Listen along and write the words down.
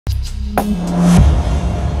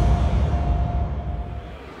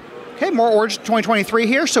Okay, more Origin 2023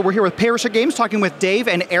 here. So we're here with Paverson Games, talking with Dave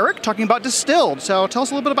and Eric, talking about Distilled. So tell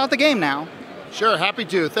us a little bit about the game now. Sure, happy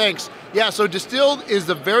to, thanks. Yeah, so Distilled is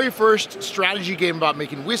the very first strategy game about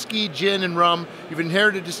making whiskey, gin, and rum. You've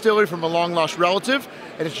inherited distillery from a long-lost relative,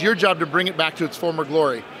 and it's your job to bring it back to its former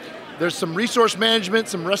glory. There's some resource management,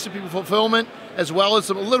 some recipe fulfillment, as well as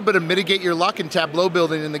a little bit of mitigate your luck and tableau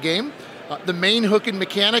building in the game. The main hook and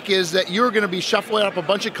mechanic is that you're going to be shuffling up a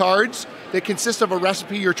bunch of cards that consist of a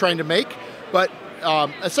recipe you're trying to make, but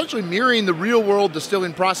essentially mirroring the real-world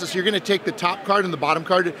distilling process. You're going to take the top card and the bottom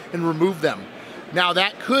card and remove them. Now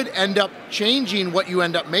that could end up changing what you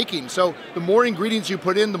end up making. So the more ingredients you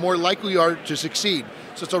put in, the more likely you are to succeed.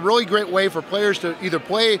 So it's a really great way for players to either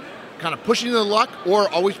play kind of pushing the luck or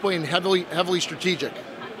always playing heavily strategic.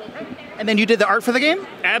 And then you did the art for the game?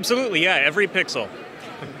 Absolutely, yeah, every pixel.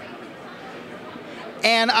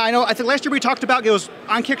 And I think last year we talked about it was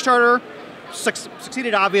on Kickstarter,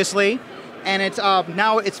 succeeded obviously, and it's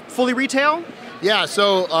now it's fully retail. Yeah,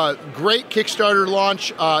 so great Kickstarter launch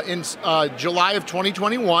in July of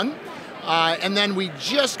 2021. And then we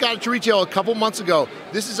just got it to retail a couple months ago.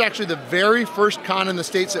 This is actually the very first con in the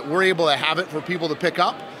States that we're able to have it for people to pick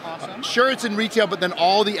up. Awesome. Sure, it's in retail, but then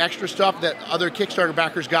all the extra stuff that other Kickstarter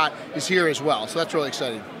backers got is here as well. So that's really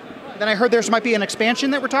exciting. Then I heard there might be an expansion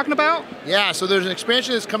that we're talking about? Yeah, so there's an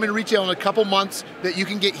expansion that's coming to retail in a couple months that you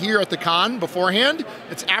can get here at the con beforehand.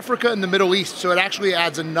 It's Africa and the Middle East, so it actually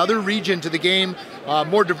adds another region to the game,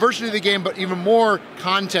 more diversity to the game, but even more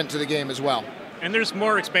content to the game as well. And there's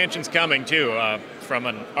more expansions coming too. From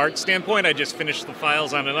an art standpoint, I just finished the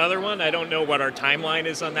files on another one. I don't know what our timeline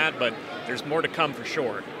is on that, but there's more to come for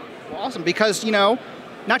sure. Well, awesome, because,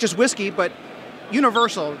 not just whiskey, but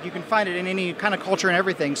universal. You can find it in any kind of culture and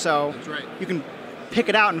everything, so that's right. You can pick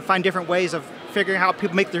it out and find different ways of figuring out how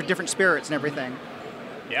people make their different spirits and everything.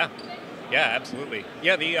 Yeah, absolutely.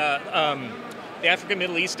 Yeah, the Africa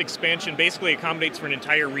Middle East expansion basically accommodates for an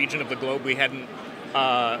entire region of the globe we hadn't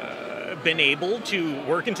been able to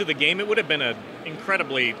work into the game. It would have been an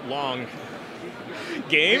incredibly long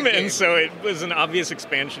game, and so it was an obvious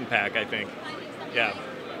expansion pack, I think. Yeah.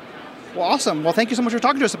 Well, awesome. Well, thank you so much for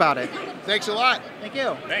talking to us about it. Thanks a lot. Thank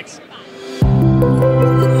you. Thanks.